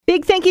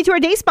Big thank you to our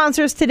day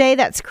sponsors today.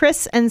 That's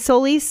Chris and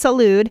Soli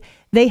Salud.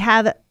 They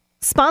have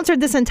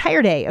sponsored this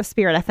entire day of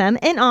Spirit FM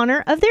in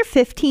honor of their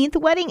 15th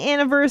wedding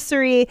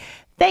anniversary.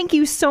 Thank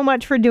you so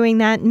much for doing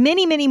that.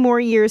 Many, many more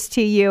years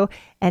to you,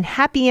 and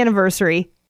happy anniversary.